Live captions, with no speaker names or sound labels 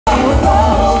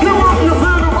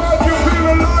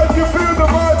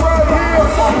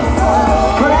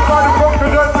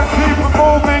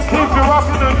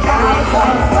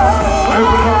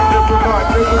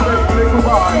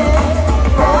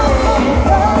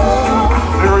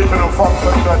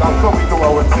function done, that's how we do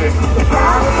our thing.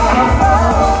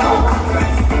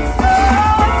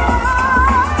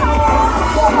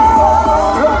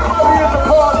 Everybody in the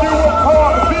park, you will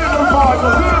park, feel the vibe,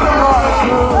 feel the vibe.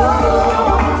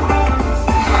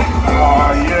 Oh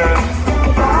yeah.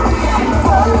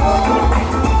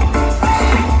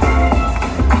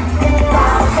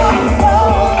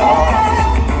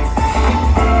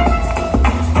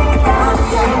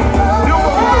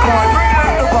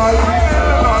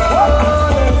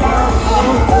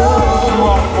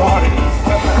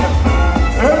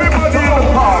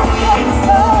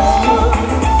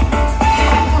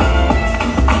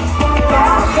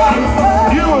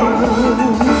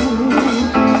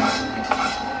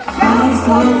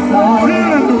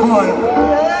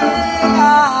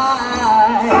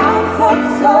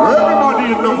 Everybody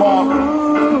in the park.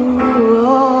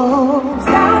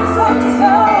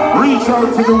 Reach out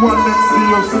to the one next to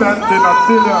you standing, I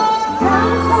tell ya.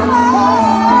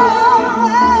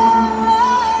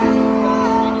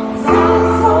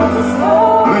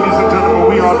 Ladies and gentlemen,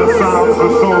 we are the sounds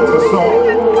of soul to soul.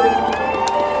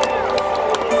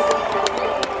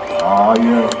 Ah,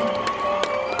 yeah.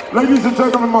 Ladies and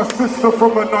gentlemen, my sister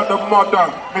from another mother,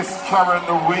 Miss Karen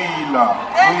Wheeler.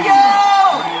 Thank you!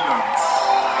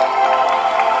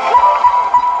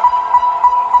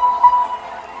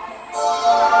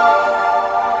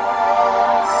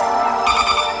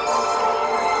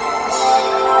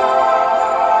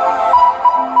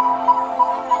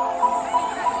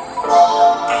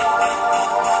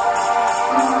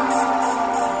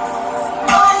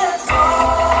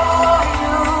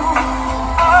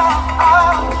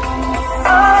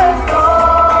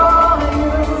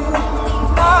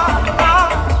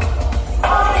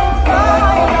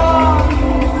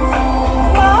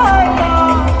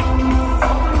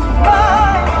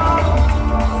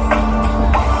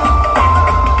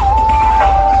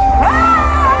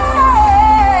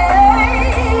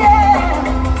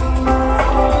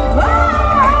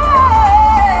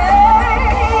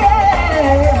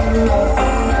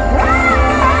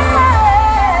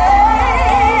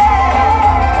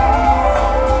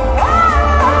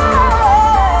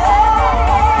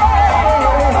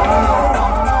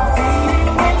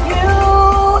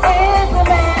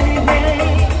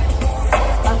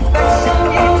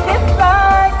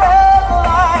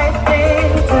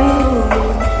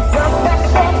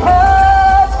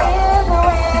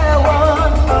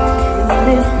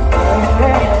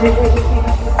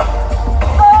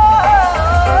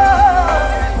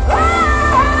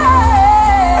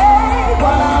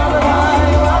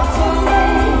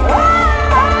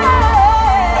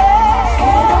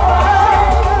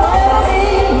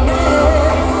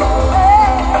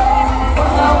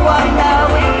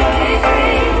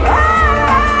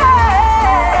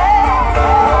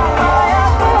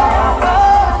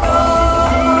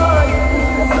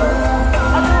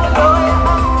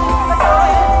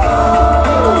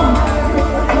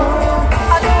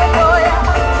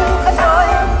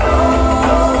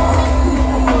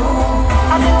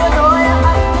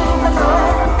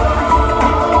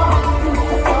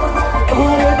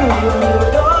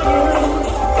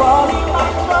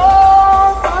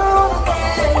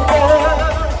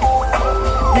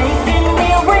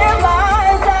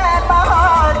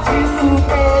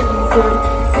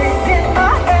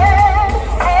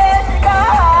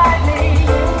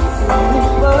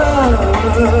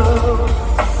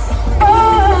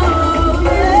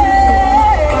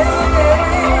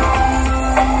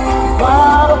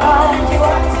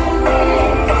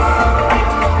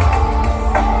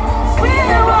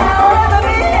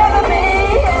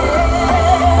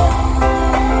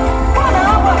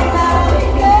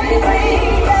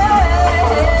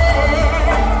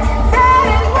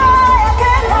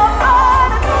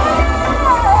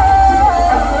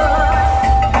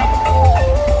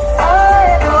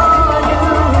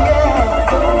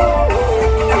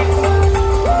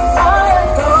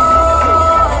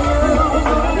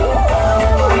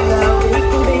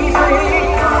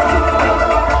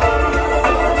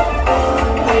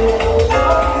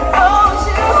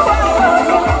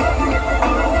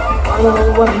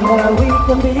 Wonder we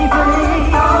can be free. Wonder we can be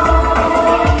free.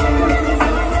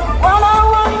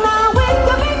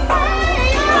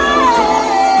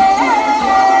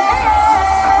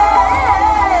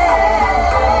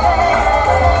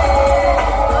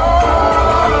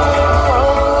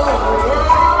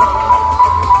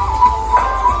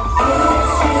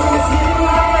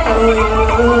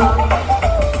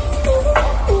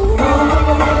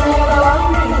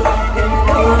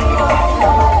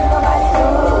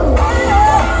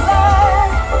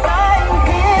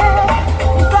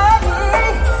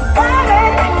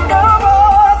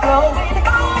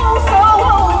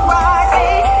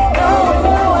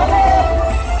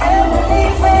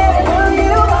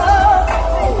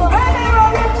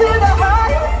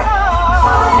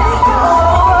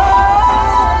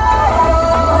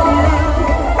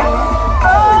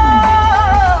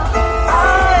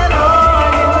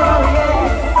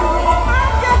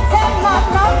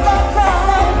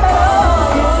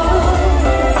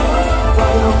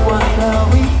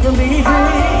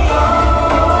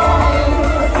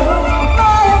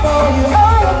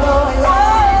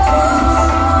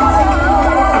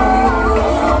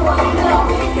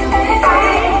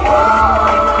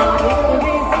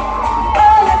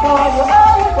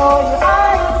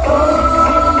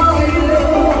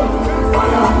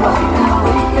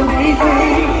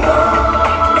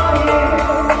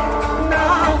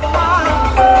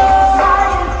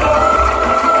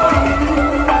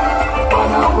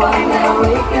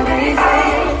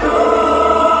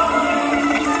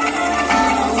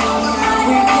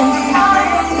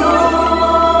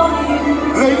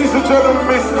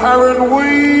 Karen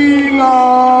Wheeler.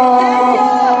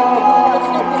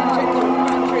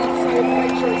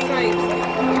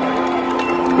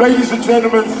 Ladies and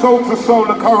gentlemen, Soul to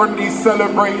Soul are currently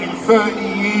celebrating 30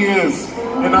 years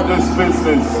in this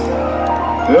business.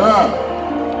 Yeah.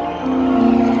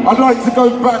 I'd like to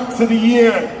go back to the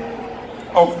year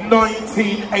of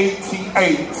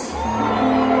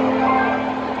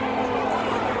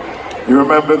 1988. You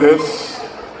remember this?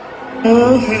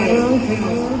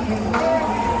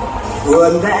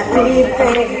 Would that be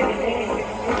fair?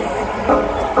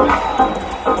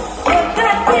 Would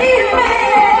that be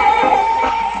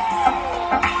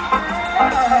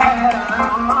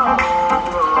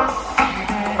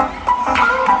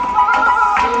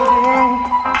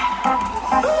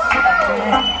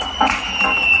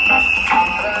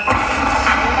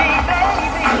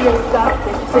you got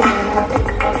this thing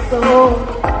in my soul.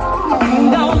 You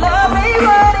don't love me,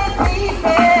 but it's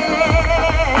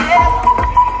fair.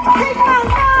 Take my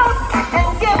love and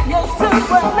give yours to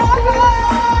another,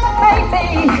 baby.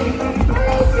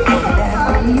 That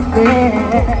be fair.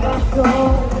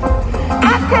 I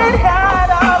can't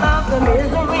hide all of the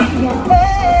misery and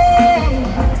pain.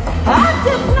 I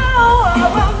just know I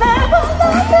will never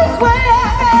love this way.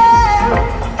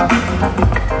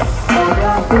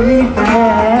 Be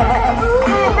fair.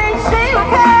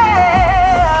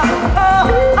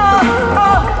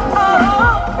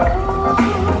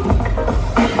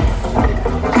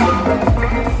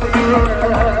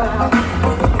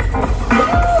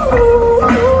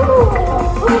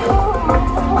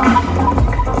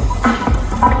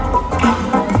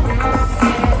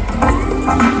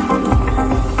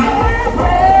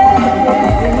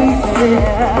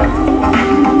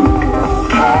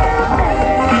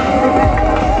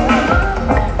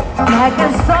 Like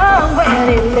a song when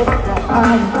it lifts the heart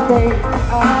and says,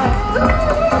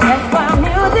 that's why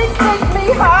music takes me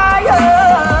higher.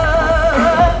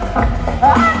 I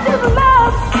just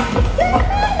love to sing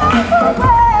it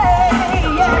away,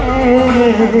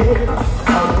 yeah. I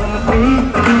will be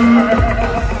there.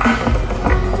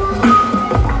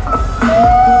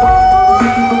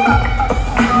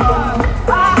 I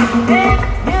think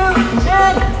you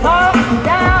should calm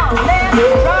down, let's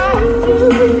try to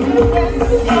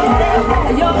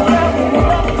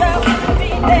yourself, be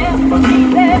there, be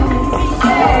there, be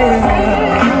there.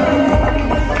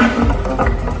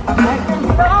 Like a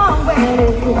song when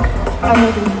I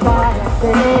desire to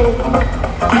say,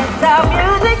 that's how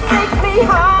music takes me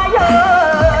higher.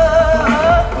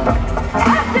 I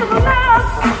just love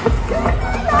to sing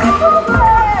it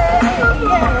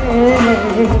away, yeah.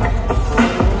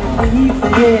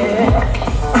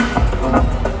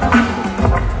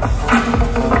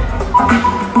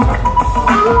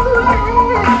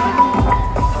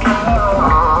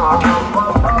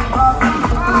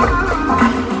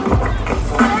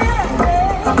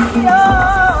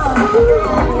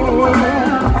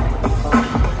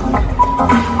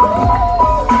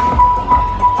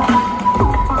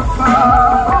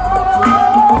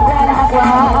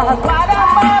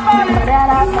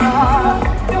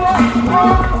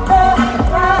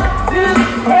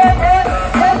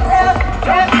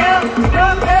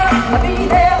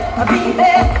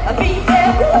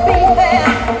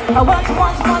 I want to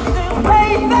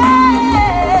play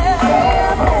there.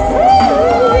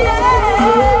 Ooh,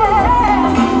 yeah.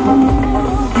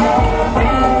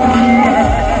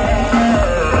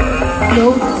 So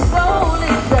the soul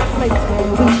is the place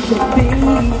where we should be.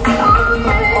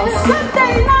 On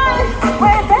Sunday night,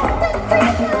 where there's the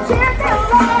Christian cheer their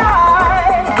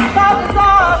life. Love is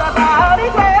all about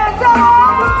expression.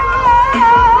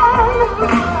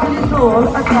 It's all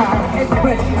about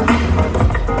expression.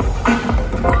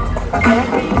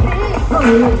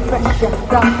 Pressure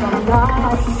down the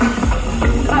line.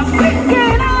 I'm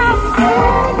picking up.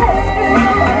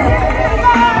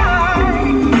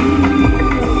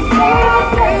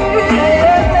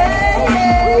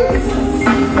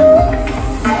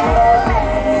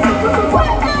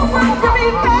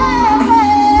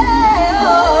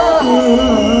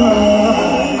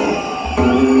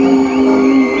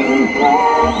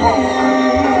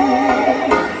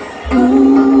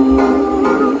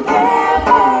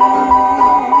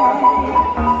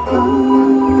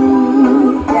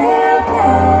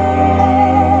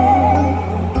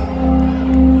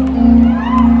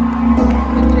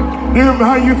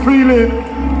 How you feeling?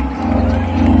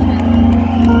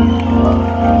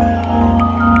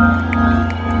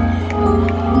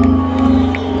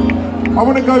 I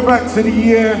want to go back to the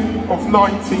year of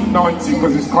 1990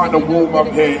 because it's kind of warm up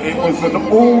here. It was in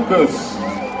August,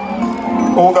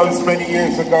 all those many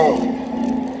years ago.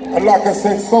 And like I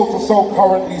said, Soul to Soul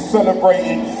currently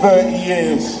celebrating 30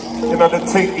 years. You know, the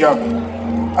thing, yeah.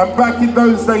 And back in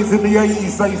those days, in the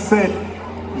 80s, they said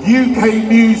UK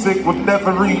music would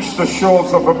never reach the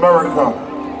shores of America.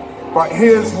 But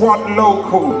here's one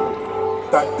local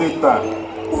that did that.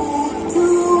 Back to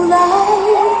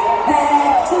life,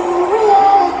 back to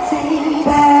reality,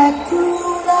 back to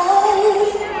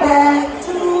life, back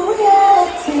to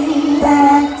reality,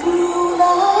 back to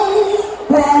life,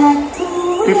 back to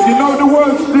reality. If you know the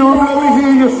words, do let me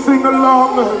hear you sing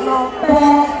along.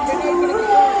 Back to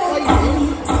reality.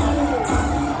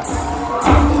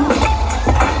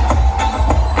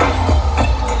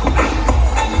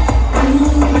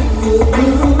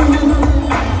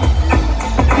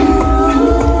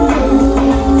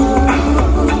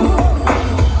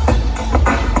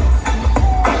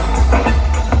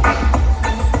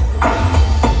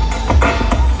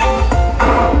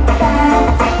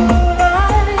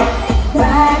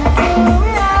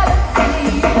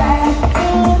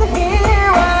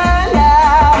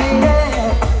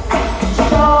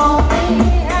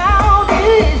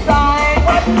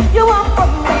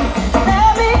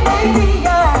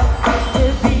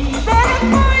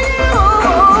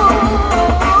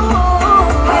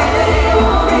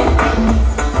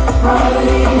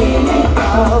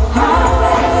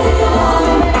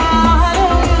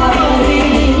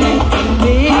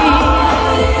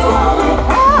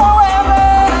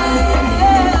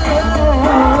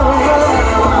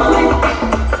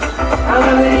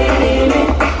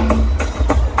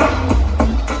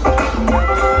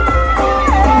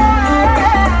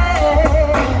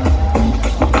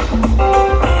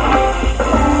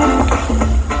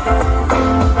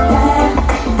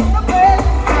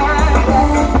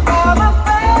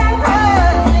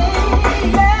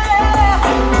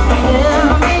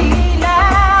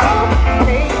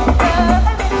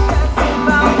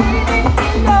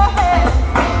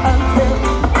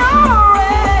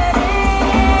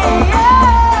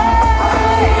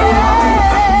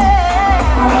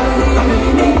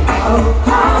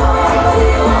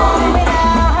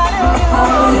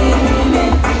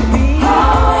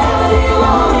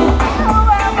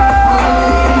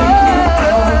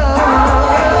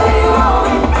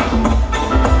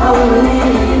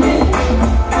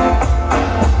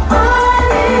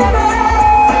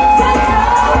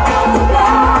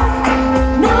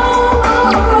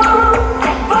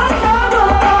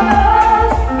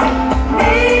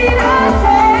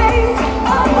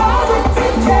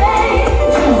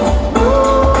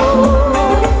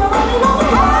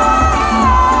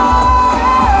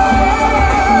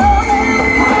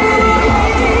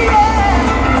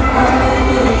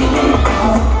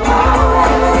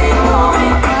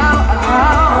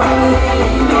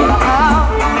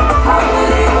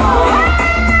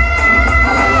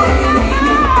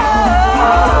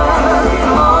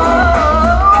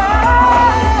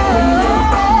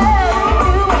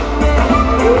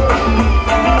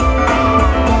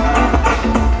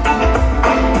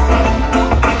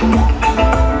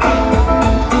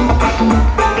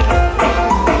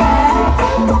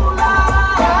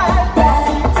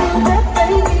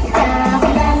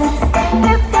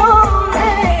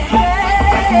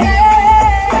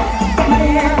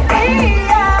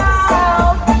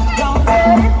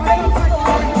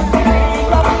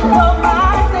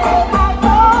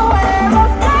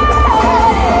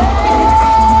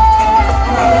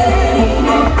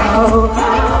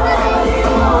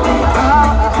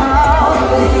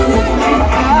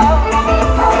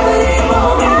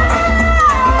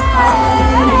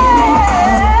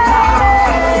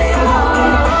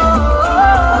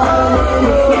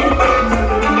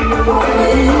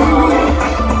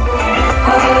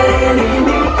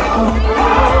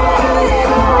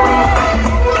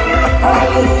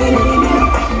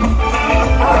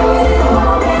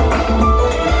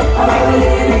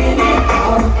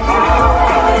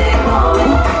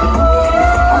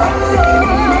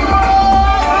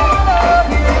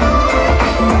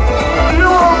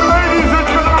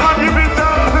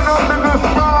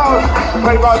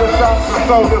 By the sounds of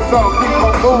soul to soul, keep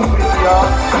on moving, y'all.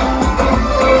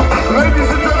 Ladies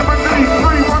and gentlemen, these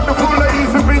three wonderful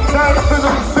ladies have been dancing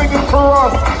and singing for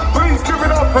us. Please give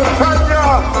it up for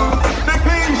Tanya,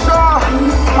 Nikisha,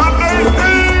 and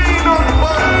Nadine on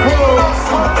vocals.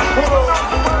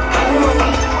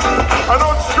 And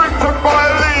on strings and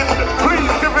violin,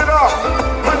 please give it up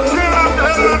for Jill and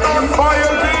Ellen on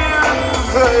violins.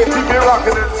 Keep it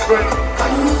rocking and swinging.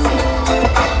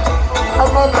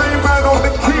 And my main man on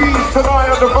the keys tonight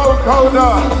on the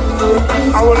vocoder,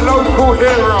 our local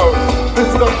hero,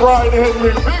 Mr. Brian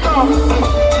Henry. Big up!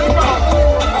 Big up!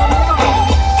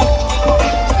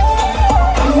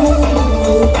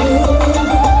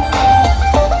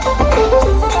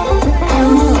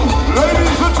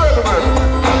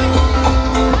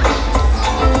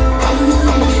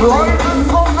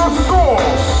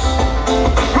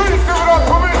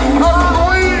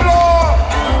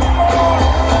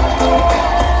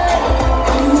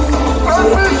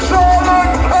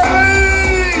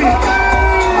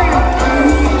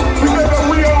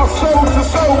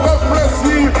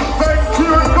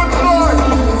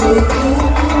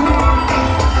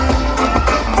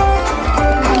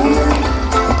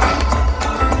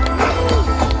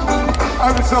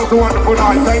 That was a wonderful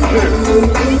night. Thank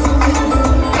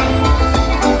you.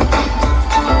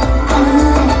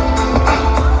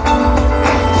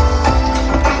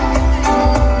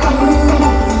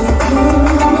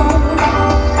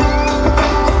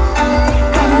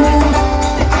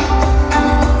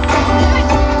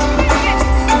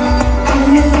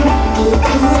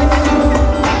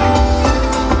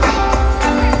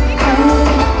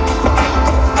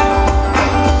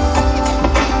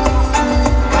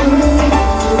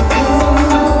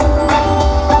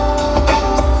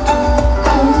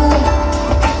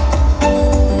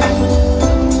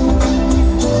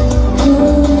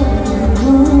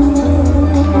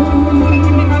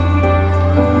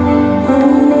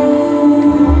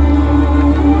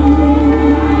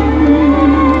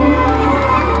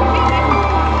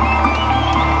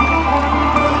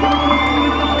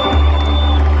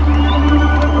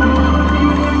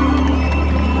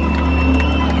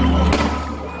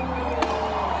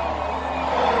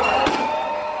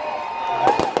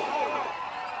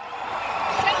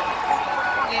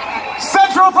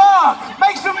 Central Park,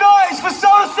 make some noise for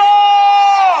Soul to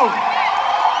Soul!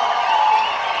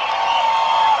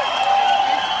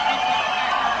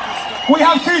 We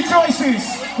have two choices.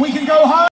 We can go home.